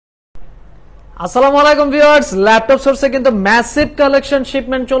আসসালামু আলাইকুম viewers, laptop সোর্সে কিন্তু ম্যাসিভ কালেকশন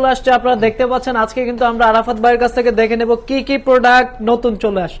শিপমেন্ট চলে আসছে। আপনারা দেখতে পাচ্ছেন আজকে কিন্তু আমরা আরাফাত ভাইয়ের কাছ থেকে দেখে নেব কি কি প্রোডাক্ট নতুন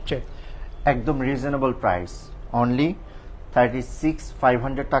চলে আসছে। একদম রিজনেবল প্রাইস, অনলি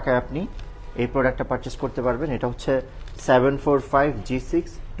 36,500 টাকায় আপনি এই প্রোডাক্টটা পারচেস করতে পারবেন। এটা হচ্ছে 745G6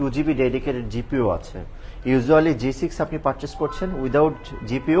 2GB ডেডিকেটেড জিপিইউ আছে। ইউজুয়ালি G6 আপনি পারচেস করছেন উইদাউট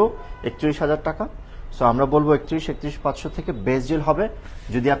জিপিইউ 31,000 টাকা। সো আমরা বলবো 31,500 থেকে বেস্ট ডিল হবে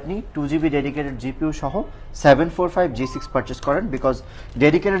যদি আপনি 2GB ডেডিকেটেড জিপিইউ সহ 745G6 পারচেস করেন, বিকজ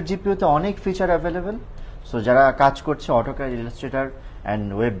ডেডিকেটেড জিপিইউতে অনেক ফিচার অ্যাভেলেবেল। সো যারা কাজ করছে AutoCAD, Illustrator and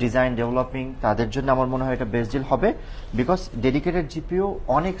web design developing, তাদের জন্য আমার মনে হয় এটা বেস্ট ডিল হবে, বিকজ ডেডিকেটেড জিপিইউ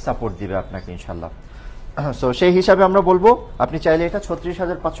অনেক সাপোর্ট দিবে আপনাকে ইনশাল্লাহ। সো সেই হিসাবে আমরা বলবো আপনি চাইলে এটা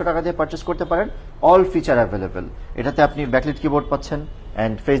 36,500 টাকা দিয়ে পারচেস করতে পারেন। All feature available. এটাতে আপনি ব্যাকলিট কিবোর্ড পাচ্ছেন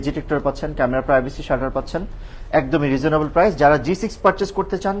অ্যান্ড ফেস ডিটেক্টর পাচ্ছেন, ক্যামেরা প্রাইভেসি শাটার পাচ্ছেন, একদমই রিজনেবল প্রাইস। যারা G6 পারচেস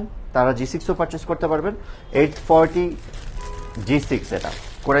করতে চান তারা G6ও পারচেস করতে পারবেন। 840G6 এটা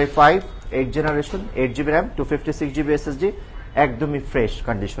core i 5 8 generation, 8GB RAM, 256GB SSD, একদমই ফ্রেশ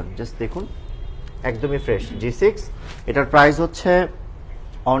কন্ডিশন। জাস্ট দেখুন, একদমই ফ্রেশ G6। এটার প্রাইস হচ্ছে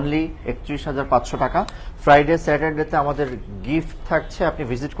অনলি 31,500 টাকা। ফ্রাইডে স্যাটারডেতে আমাদের গিফট থাকছে, আপনি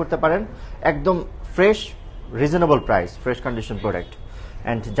ভিজিট করতে পারেন। একদম fresh, reasonable price, fresh condition product.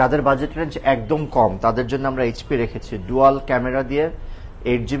 And যাদের বাজেট রেঞ্জ একদম কম তাদের জন্য আমরা এইচপি রেখেছি ডুয়াল ক্যামেরা দিয়ে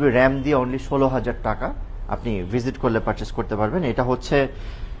 8GB র্যাম দিয়ে অনলি 16,000 টাকা আপনি ভিজিট করলে পারচেস করতে পারবেন। এটা হচ্ছে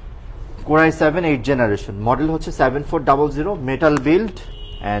কোরাই 7 8 জেনারেশন, মডেল হচ্ছে 7400, metal build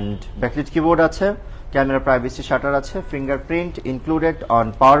and backlit keyboard আছে, ক্যামেরা প্রাইভেসি শাটার আছে, fingerprint included on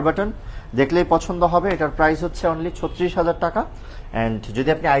power button. দেখলেই পছন্দ হবে। এটার প্রাইস হচ্ছে অনলি 36,000 টাকা। অ্যান্ড যদি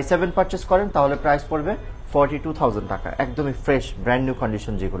আপনি i7 পারচেস করেন তাহলে প্রাইস পড়বে 42,000 টাকা, একদমই ফ্রেশ ব্র্যান্ড নিউ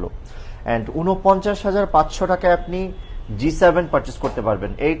কন্ডিশন যেগুলো। অ্যান্ড 49,500 টাকায় আপনি G7 পারচেস করতে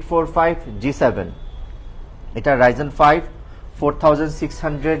পারবেন, 845G7। এটা রাইজেন 5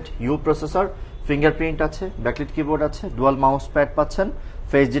 4600U প্রসেসর, ফিঙ্গারপ্রিন্ট আছে, ব্যাকলিট কিবোর্ড আছে, ডুয়াল মাউস প্যাড পাচ্ছেন,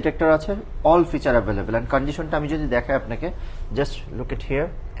 ফেস ডিটেক্টর আছে, অল ফিচার অ্যাভেলেবেল। অ্যান্ড কন্ডিশনটা আমি যদি দেখাই আপনাকে, জাস্ট লুক ইট হিয়ার,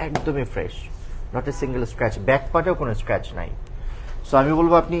 একদমই fresh, not a single scratch, back পার্টেও কোনো স্ক্র্যাচ নাই। সো আমি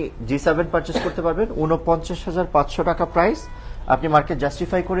বলবো আপনি G7 পারচেস করতে পারবেন। 49,500 টাকা প্রাইস, আপনি মার্কেট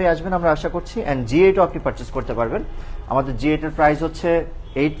জাস্টিফাই করে আসবেন আমরা আশা করছি। অ্যান্ড G8ও আপনি পারচেস করতে পারবেন। আমাদের G8 এর প্রাইস হচ্ছে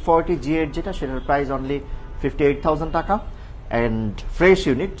 840G8 যেটা, সেটার প্রাইস অনলি 58,000 টাকা। অ্যান্ড ফ্রেশ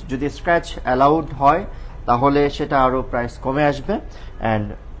ইউনিট, যদি স্ক্র্যাচ অ্যালাউড হয় তাহলে সেটা আরও প্রাইস কমে আসবে। অ্যান্ড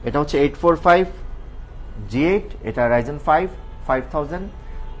এটা হচ্ছে 845G8, এটা Ryzen 5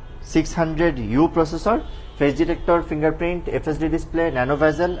 5600U processor, face detector, fingerprint, FSD display, nano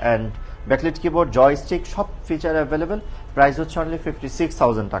bezel and backlit keyboard, joystick, সব ফিচার অ্যাভেলেবেল। প্রাইস হচ্ছে অনলি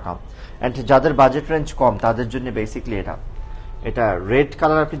 56,000 টাকা। অ্যান্ড যাদের বাজেট রেঞ্জ কম তাদের জন্য বেসিকলি এটা রেড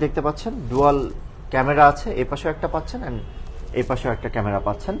কালার আপনি দেখতে পাচ্ছেন, ডুয়াল ক্যামেরা আছে, এই পাশেও একটা পাচ্ছেন অ্যান্ড এই পাশেও একটা ক্যামেরা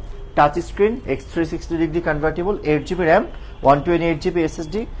পাচ্ছেন, touch screen, X360 degree convertible, 8GB RAM, 128GB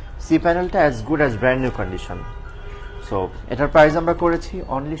SSD, C প্যানেলটা as good as brand new condition. So এটার প্রাইস আমরা করেছি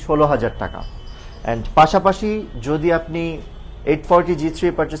অনলি 16,000 টাকা। অ্যান্ড পাশাপাশি যদি আপনি 840G3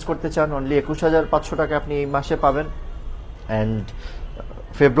 পারচেস করতে চান, অনলি 21,500 টাকা আপনি এই মাসে পাবেন। অ্যান্ড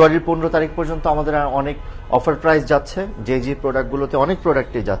ফেব্রুয়ারির 15 তারিখ পর্যন্ত আমাদের অনেক অফার প্রাইস যাচ্ছে, যে প্রোডাক্টগুলোতে অনেক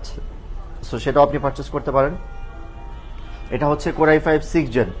প্রোডাক্টই যাচ্ছে। সো সেটাও আপনি পারচেস করতে পারেন। এটা হচ্ছে core i 5 6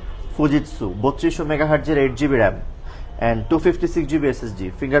 gen Fujitsu, 3200 মেগাহার্জের 8GB RAM and 256GB SSD,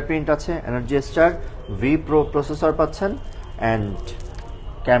 fingerprint আছে, energy star V pro processor পাচ্ছেন অ্যান্ড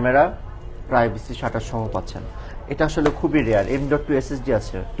ক্যামেরা প্রাইভেসি শাটার সহ পাচ্ছেন। এটা আসলে খুবই রেয়ার। M.2 SSD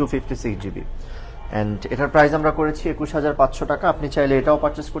আছে, 256GB। অ্যান্ড এটার প্রাইস আমরা করেছি 21,500 টাকা। আপনি চাইলে এটাও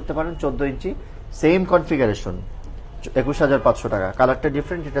পারচেস করতে পারেন, 14 ইঞ্চি, সেম কনফিগারেশন, 21,500 টাকা। কালারটা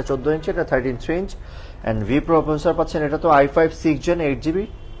ডিফারেন্ট, এটা 14 ইঞ্চি, এটা 13 inch. And V pro processor পাচ্ছেন, এটা তো i5 6 gen 8GB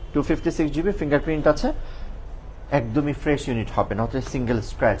 256GB, fingerprint আছে, একদমই ফ্রেশ ইউনিট হবে, নট এ সিঙ্গেল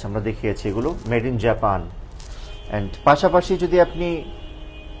স্ক্র্যাচ। আমরা দেখিয়েছি এগুলো মেড ইন জাপান। অ্যান্ড পাশাপাশি যদি আপনি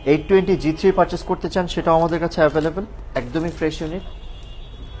 820G3 পারচেস করতে চান সেটাও আমাদের কাছে অ্যাভেলেবেল, একদমই ফ্রেশ ইউনিট।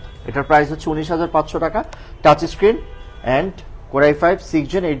 এটার প্রাইস হচ্ছে 19,500 টাকা। Touch screen and core i 5 6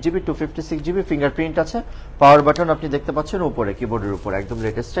 gen 8GB 256GB, fingerprint আছে, পাওয়ার বাটন আপনি দেখতে পাচ্ছেন উপরে কিবোর্ডের উপর, একদম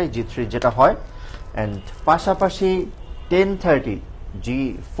লেটেস্টটাই G3 যেটা হয়। অ্যান্ড পাশাপাশি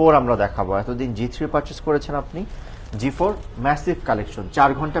 1030G4 আমরা দেখাবো। এতদিন G3 পারচেস করেছেন আপনি, G4 ম্যাসিভ কালেকশন, 4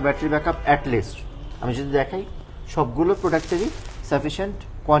 ঘন্টা ব্যাটারি ব্যাকআপ অ্যাটলিস্ট। আমি যদি দেখাই সবগুলো প্রোডাক্টেরই সাফিসিয়েন্ট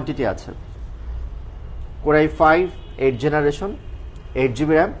কোয়ান্টিটি আছে। Core i 5 8 generation, 8GB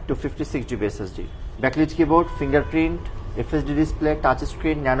RAM, 256GB SSD, backlit keyboard, fingerprint, FSD display, touch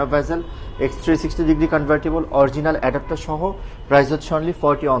screen, nano বেজেল, X360 degree convertible, original adapter সহ প্রাইস হচ্ছে অনলি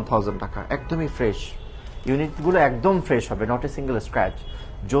 41,000 টাকা। একদমই ফ্রেশ, ইউনিটগুলো একদম ফ্রেশ হবে, নট এ সিঙ্গেল স্ক্র্যাচ।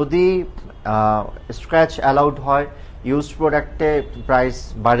 যদি স্ক্র্যাচ অ্যালাউড হয়, use প্রোডাক্টে প্রাইস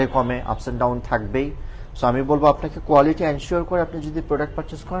বাড়ে কমে, আপস অ্যান্ড ডাউন থাকবেই। সো আমি বলবো আপনাকে কোয়ালিটি এনশিওর করে আপনি যদি প্রোডাক্ট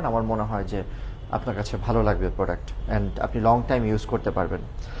পারচেস করেন, আমার মনে হয় যে আপনার কাছে ভালো লাগবে প্রোডাক্ট, অ্যান্ড আপনি লং টাইম ইউজ করতে পারবেন।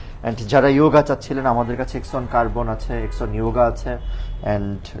 অ্যান্ড যারা ইয়োগা চাচ্ছিলেন, আমাদের কাছে এক্সন কার্বন আছে, এক্সন ইয়োগা আছে,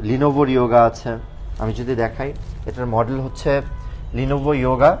 অ্যান্ড লিনোভোর ইয়োগা আছে। আমি যদি দেখাই, এটার মডেল হচ্ছে লিনোভো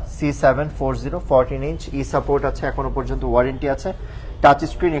ইয়োগা C740 14 ইঞ্চ, ই সাপোর্ট আছে, এখনো পর্যন্ত ওয়ারেন্টি আছে, touch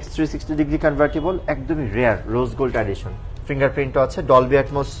screen, X360 degree convertible, একদমই রেয়ার রোজ গোল্ড এডিশন, ফিঙ্গারপ্রিন্টও আছে, ডলবি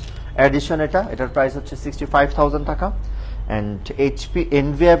অ্যাটমস এডিশন। এটার প্রাইস হচ্ছে 65,000 টাকা। অ্যান্ড HP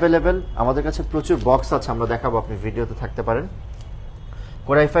এনভি অ্যাভেলেবেল, আমাদের কাছে প্রচুর বক্স আছে, আমরা দেখাবো, আপনি ভিডিওতে থাকতে পারেন।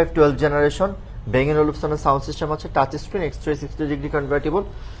 Core i5 12th generation, বেঙ্গেন ওলুফসনের sound system আছে, touch screen, X360 degree convertible,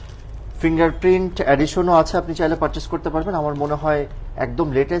 fingerprint এডিশনও আছে, আপনি চাইলে পারচেস করতে পারবেন। আমার মনে হয় একদম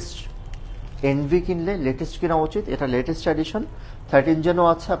লেটেস্ট এনভি কিনলে লেটেস্ট কেনা উচিত, এটা লেটেস্ট এডিশন। 13 জেনও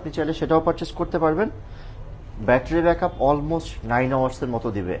আছে, আপনি চাইলে সেটাও পারচেস করতে পারবেন। ব্যাটারি ব্যাকআপ অলমোস্ট 9 আওয়ার্সের মতো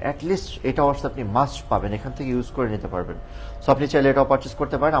দিবে, অ্যাটলিস্ট 8 আওয়ার্স আপনি মাস্ট পাবেন, এখান থেকে ইউজ করে নিতে পারবেন। সো আপনি চাইলে এটাও পারচেস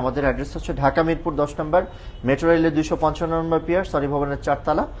করতে পারেন। আমাদের অ্যাড্রেস হচ্ছে ঢাকা মিরপুর 10 নম্বর, মেট্রো রেলের 255 নম্বর পিয়ার, সরি ভবনের 4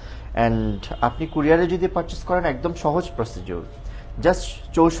 তলা। অ্যান্ড আপনি কুরিয়ারে যদি পারচেস করেন, একদম সহজ প্রসিডিউর, জাস্ট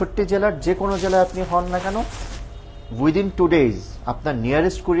 64 জেলার যে কোনো জেলায় আপনি হন না কেন, উইদিন 2 days আপনার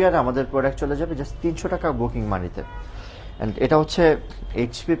নিয়ারেস্ট কুরিয়ারে আমাদের প্রোডাক্ট চলে যাবে, জাস্ট 300 টাকা বুকিং মানিতে। অ্যান্ড এটা হচ্ছে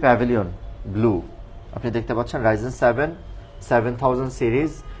HP প্যাভিলিয়ন ব্লু, আপনি দেখতে পাচ্ছেন Ryzen 7 7000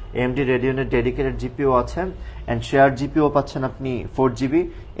 series, AMD রেডিয়নের dedicated GPU আছে, অ্যান্ড শেয়ার জিপিও পাচ্ছেন আপনি 4GB,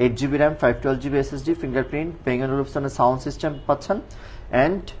 8GB RAM, 512GB SSD, fingerprint, বেঙ্গন ওলুফসনের sound system পাচ্ছেন,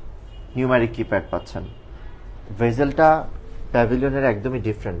 অ্যান্ড নিউমারিক কিপ্যাড পাচ্ছেন। ভেজেলটা প্যাভিলিয়নের একদমই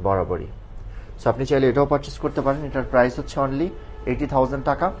ডিফারেন্ট বরাবরই। সো আপনি চাইলে এটাও পারচেস করতে পারেন, এটার প্রাইস হচ্ছে অনলি 80,000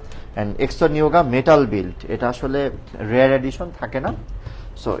 টাকা। And exon yoga metal build, এটা আসলে রেয়ার এডিশন থাকে না,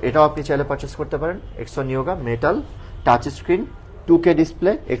 সো এটাও আপনি চাইলে পারচেস করতে পারেন। Exon yoga metal, touch screen, 2K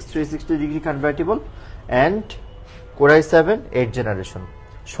display, X360 degree convertible, and Core i7 8th generation,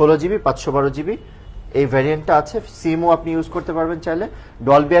 16GB 512GB এই ভ্যারিয়েন্টটা আছে। সিমও আপনি ইউজ করতে পারবেন চাইলে।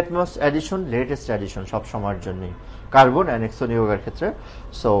 Dolby atoms addition, latest addition সব সময়ের জন্যই, কার্বন অ্যান্ড এক্সন ইয়োগার ক্ষেত্রে।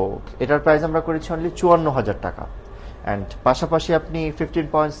 সো এটার প্রাইস আমরা করেছি অনলি 54,000 টাকা। অ্যান্ড পাশাপাশি আপনি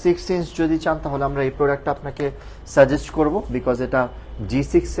 15.6 ইঞ্চ যদি চান, তাহলে আমরা এই প্রোডাক্টটা আপনাকে সাজেস্ট করব, বিকজ এটা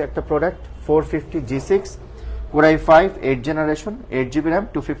G6 একটা product, 450 G6, Core i5 8th generation, 8GB RAM,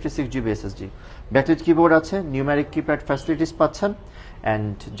 256GB SSD, backlit keyboard আছে, নিউমেরিক কিপ্যাড ফ্যাসিলিটিস পাচ্ছেন।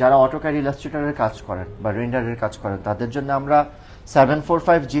 অ্যান্ড যারা অটোক্যাড ইলাস্ট্রেটরের কাজ করেন বা রেন্ডারের কাজ করেন, তাদের জন্য আমরা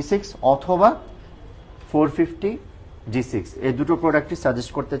 745 G6 অথবা 450 G6 এই দুটো প্রোডাক্টই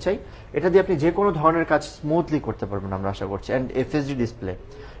সাজেস্ট করতে চাই। এটা দিয়ে আপনি যে কোনো ধরনের কাজ স্মুথলি করতে পারবেন আমরা আশা করছি। অ্যান্ড FSD ডিসপ্লে,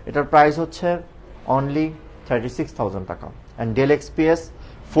 এটার প্রাইস হচ্ছে অনলি 36,000 টাকা। And del XPS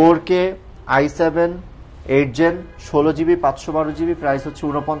 4K i7 8 gen 16GB 512GB, price হচ্ছে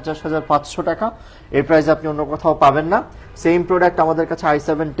 49,500 টাকা। এই প্রাইস আপনি অন্য কোথাও পাবেন না। সেম প্রোডাক্ট আমাদের কাছে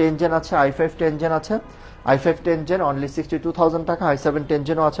i7 10 জেন আছে, i5 10 জেন আছে। i5 10 জেন অনলি 62,000 টাকা, i7 10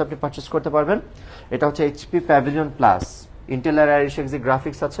 জেনও আছে, আপনি পারচেস করতে পারবেন। এটা হচ্ছে HP প্যাভিলিয়ন প্লাস, ইন্টেল আর আইরিশ এক্সি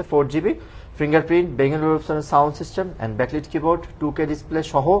গ্রাফিক্স আছে, 4GB, fingerprint, বেঙ্গন ওলুফসনের sound system and backlit keyboard, 2K display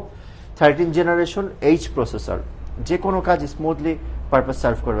সহ 13 জেনারেশন H প্রসেসর, যে কোনো কাজ স্মুথলি পারপাস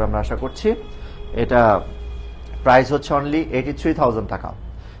সার্ভ করবে আমরা আশা করছি। এটা প্রাইস হচ্ছে অনলি 83,000 টাকা।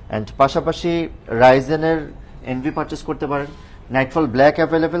 অ্যান্ড পাশাপাশি রাইজেনের এনভি পারচেস করতে পারেন, nightfall black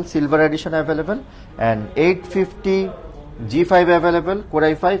available, silver addition available, and 850 G5 available, Core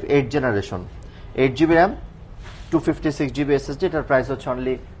i5 8th generation, 8GB RAM, 256GB SSD, এটার প্রাইস হচ্ছে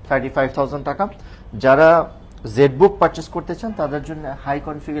অনলি 35,000 টাকা। যারা জেডবুক পারচেস করতে চান, তাদের জন্য হাই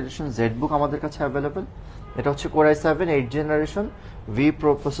কনফিগারেশন জেডবুক আমাদের কাছে অ্যাভেলেবেল। এটা হচ্ছে Core i7 8th generation, V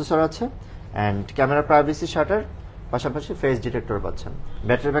Pro processor আছে, অ্যান্ড ক্যামেরা প্রাইভেসি শাটার, পাশাপাশি ফেস ডিটেক্টর পাচ্ছেন।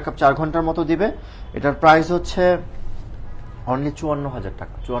 ব্যাটারি ব্যাকআপ 4 ঘন্টার মতো দিবে। এটার প্রাইস হচ্ছে অনলি 54,000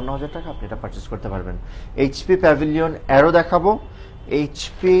 টাকা। 54,000 টাকা আপনি এটা পারচেস করতে পারবেন। HP প্যাভিলিয়ন অ্যারো দেখাবো,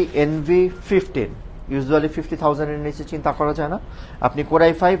 HP NV15, ইউজুয়ালি 50,000 এর নিচে চিন্তা করা যায় না। আপনি Core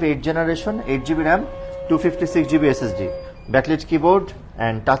i5 8th generation, 8GB RAM, 256GB SSD, backlit keyboard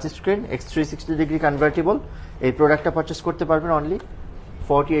and touch screen, X360 degree convertible, এই প্রোডাক্টটা পারচেস করতে পারবেন অনলি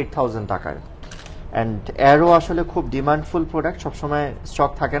 48,000 টাকায়। অ্যান্ড অ্যারো আসলে খুব ডিমান্ডফুল প্রোডাক্ট, সবসময়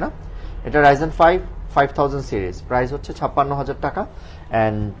স্টক থাকে না। এটা Ryzen 5 5000 সিরিজ, প্রাইস হচ্ছে 56,000 টাকা।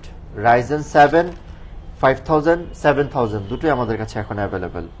 অ্যান্ড Ryzen 7 5000 7000 দুটোই আমাদের কাছে এখন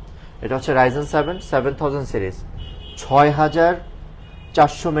অ্যাভেলেবেল। এটা হচ্ছে Ryzen 7 7000 সিরিজ,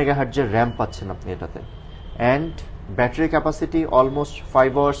 6400 মেগাহার্টজের র্যাম পাচ্ছেন আপনি এটাতে, and battery capacity almost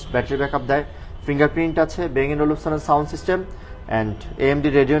 5 hours battery backup দেয়। ফিঙ্গারপ্রিন্ট আছে, being & ওলুফসনের sound system, and AMD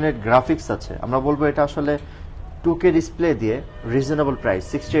রেডিওনের graphics আছে। আমরা বলবো এটা আসলে 2K ডিসপ্লে দিয়ে রিজনেবল প্রাইস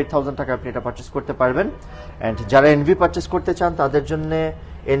 68,000 টাকা আপনি এটা পারচেস করতে পারবেন। অ্যান্ড যারা এনভি পারচেস করতে চান তাদের জন্য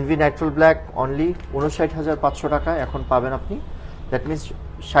এনভি নাইট্রাল ব্ল্যাক অনলি 59,500 টাকা এখন পাবেন আপনি। দ্যাট মিনস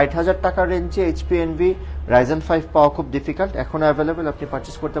 60,000 টাকার রেঞ্জে এইচপি এনভি রাইজেন 5 পাওয়া খুব ডিফিকাল্ট, এখনও অ্যাভেলেবেল, আপনি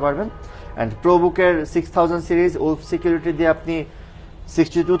পারচেস করতে পারবেন। অ্যান্ড প্রোবুকের 6000 সিরিজ উলফ সিকিউরিটি দিয়ে আপনি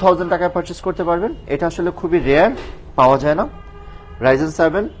 62,000 টাকায় পারচেস করতে পারবেন। এটা আসলে খুবই রেয়ার, পাওয়া যায় না। Ryzen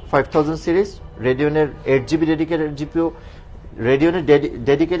 7 5000 series, রেডিওনের 8GB dedicated GPU, রেডিওনের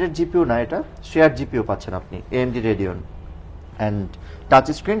dedicated GPU না, এটা শেয়ার জিপিও পাচ্ছেন আপনি AMD Radeon. And touch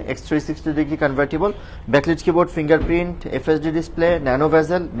screen, X360 degree convertible, backlit keyboard, fingerprint, FSD display, nano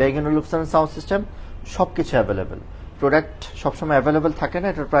bezel, being & ওলুফসন sound system, সব কিছু অ্যাভেলেবেল। প্রোডাক্ট সবসময় অ্যাভেলেবেল থাকে না,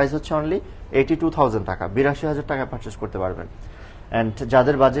 এটার প্রাইস হচ্ছে অনলি 82,000 টাকা, 82,000 টাকায় পারচেস করতে পারবেন। অ্যান্ড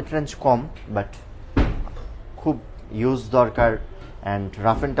যাদের বাজেট রেঞ্জ কম বাট খুব ইউজ দরকার, and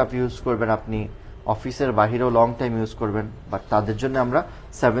rough and tough use করবেন আপনি, অফিসের বাহিরেও লং টাইম ইউজ করবেন, বাট তাদের জন্য আমরা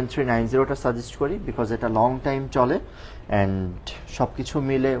 7390টা সাজেস্ট করি, বিকজ এটা লং টাইম চলে অ্যান্ড সব কিছু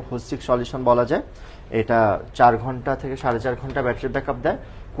মিলে হোলিস্টিক সলিউশন বলা যায়। এটা 4 ঘন্টা থেকে 4.5 ঘন্টা ব্যাটারি ব্যাকআপ দেয়।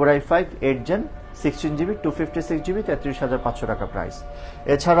 Core i5 8 Gen 16GB 256GB 33,500 টাকা প্রাইস।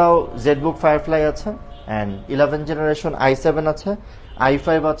 এছাড়াও জেটবুক ফায়ারফ্লাই আছে, অ্যান্ড 11 জেনারেশন i7 আছে,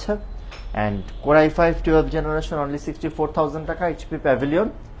 i5 আছে, and Core i5 12 generation only 64,000 টাকা, HP pavilion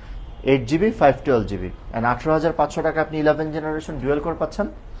 8GB 512GB, and 18,500 টাকা আপনি 11 জেনারেশন ডুয়েল কোর পাচ্ছেন।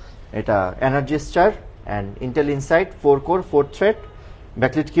 এটা energy star and Intel insight 4 core 4 thread,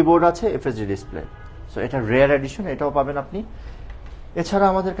 backlit keyboard আছে, FSD ডিসপ্লে। সো এটা রেয়ার এডিশন, এটাও পাবেন আপনি। এছাড়া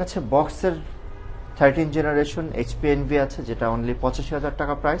আমাদের কাছে বক্সের 13 জেনারেশন HP এনভি আছে, যেটা অনলি 85,000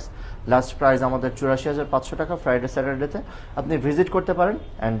 টাকা প্রাইস। লাস্ট প্রাইস আমাদের 84,500 টাকা ফ্রাইডে স্যাটারডেতে। আপনি ভিজিট করতে পারেন,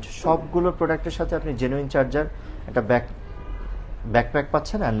 অ্যান্ড সবগুলো প্রোডাক্টের সাথে আপনি জেনুইন চার্জার, একটা ব্যাকপ্যাক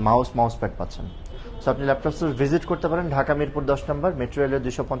পাচ্ছেন, অ্যান্ড মাউস প্যাড পাচ্ছেন। সো আপনি ল্যাপটপ স্টোর ভিজিট করতে পারেন, ঢাকা মিরপুর 10 নম্বর, মেট্রো রেলের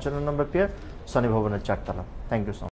 255 নম্বর পিয়ার, সনি ভবনের 4 তলা। Thank you so much.